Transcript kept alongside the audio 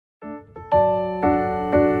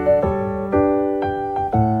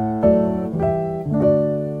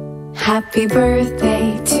Happy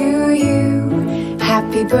birthday to you.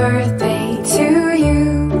 Happy birthday to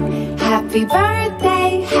you. Happy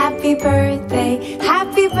birthday, happy birthday,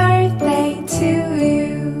 happy birthday to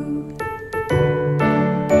you.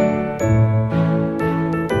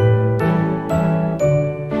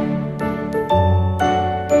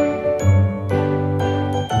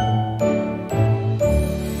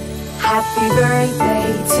 Happy birthday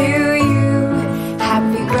to you.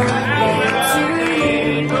 Happy birthday to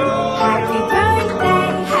you. Happy birthday,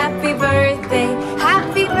 happy birthday,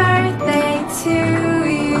 happy birthday to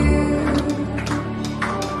you.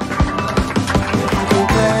 Happy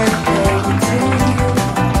birthday to you.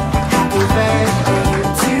 Happy birthday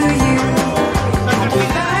to you. Happy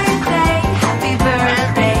birthday, happy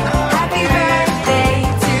birthday, happy birthday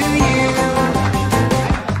to you.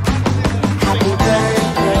 Happy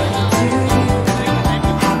birthday to you.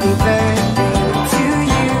 Happy birthday to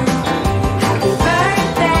you. Happy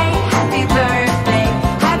birthday, happy birthday,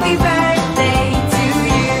 happy birthday to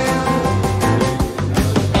you.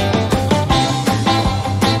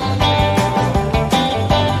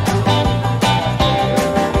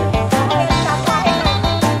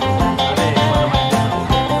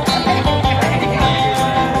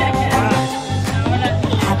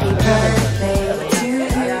 Happy birthday to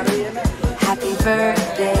you. Happy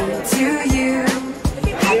birthday to you.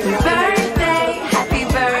 Happy birthday, happy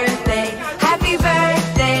birthday, happy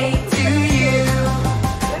birthday to you.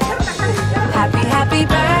 Happy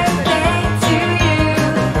birthday to you.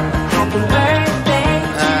 Happy birthday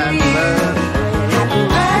to you. Happy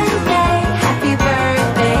birthday, happy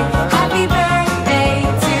birthday, happy birthday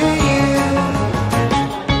to you.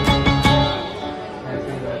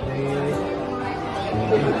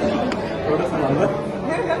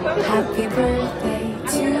 Happy birthday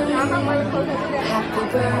to you. Happy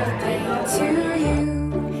birthday to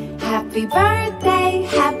you. Happy birthday,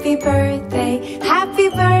 happy birthday, happy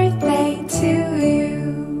birthday to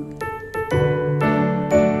you.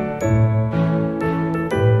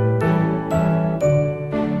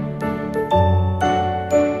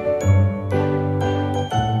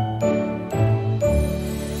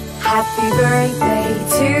 Happy birthday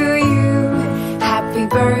to you. Happy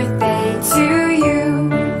birthday to you.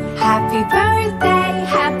 Happy birthday.